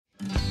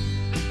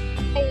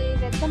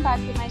welcome back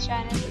to my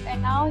channel,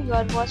 and now you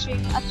are watching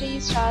a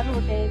 3-star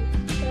hotel.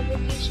 The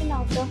location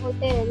of the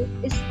hotel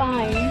is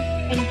fine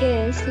and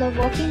guests love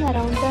walking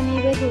around the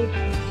neighborhood.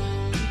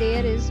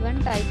 There is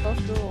one type of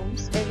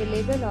rooms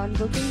available on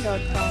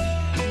booking.com.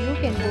 You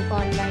can book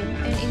online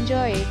and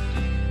enjoy it.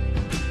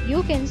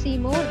 You can see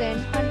more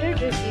than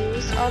 100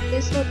 reviews of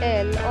this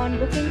hotel on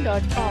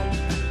booking.com.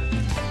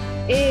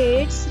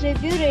 Its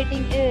review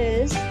rating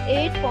is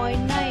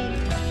 8.9.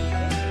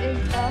 It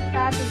is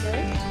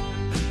fabulous.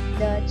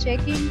 The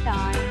check-in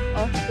time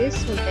of this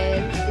hotel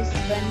is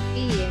 1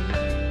 p.m.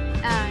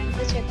 and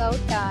the checkout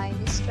time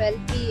is 12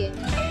 p.m.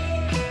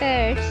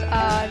 Pets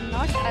are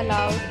not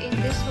allowed in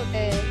this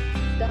hotel.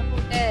 The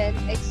hotel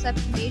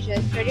accepts major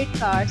credit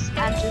cards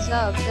and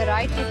reserves the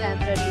right to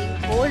temporarily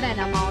hold an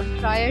amount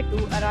prior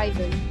to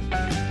arrival.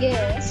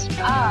 Guests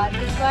are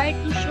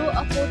required to show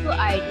a photo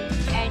ID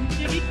and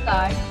credit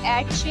card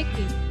at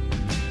check-in.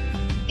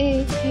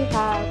 If you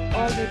have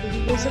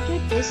already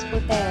visited this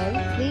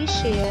hotel, please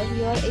share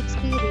your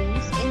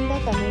experience in the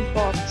comment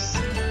box.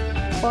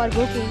 For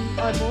booking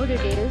or more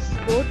details,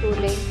 go to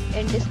link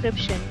in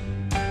description.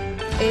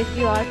 If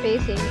you are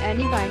facing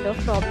any kind of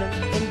problem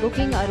in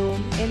booking a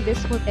room in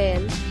this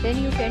hotel,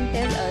 then you can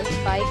tell us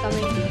by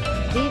commenting.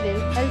 We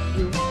will help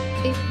you.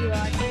 If you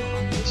are new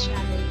on this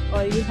channel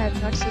or you have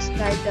not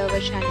subscribed our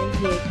channel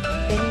yet,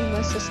 then you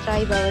must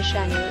subscribe our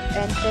channel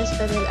and press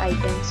the bell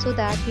icon so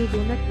that you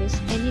do not miss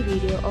any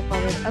video of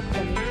our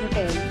upcoming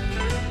hotel.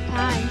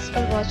 Thanks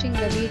for watching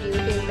the video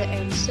till the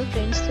end. So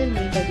friends, till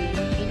meet again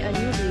in a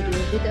new video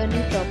with a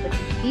new property.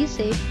 Be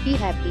safe, be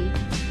happy.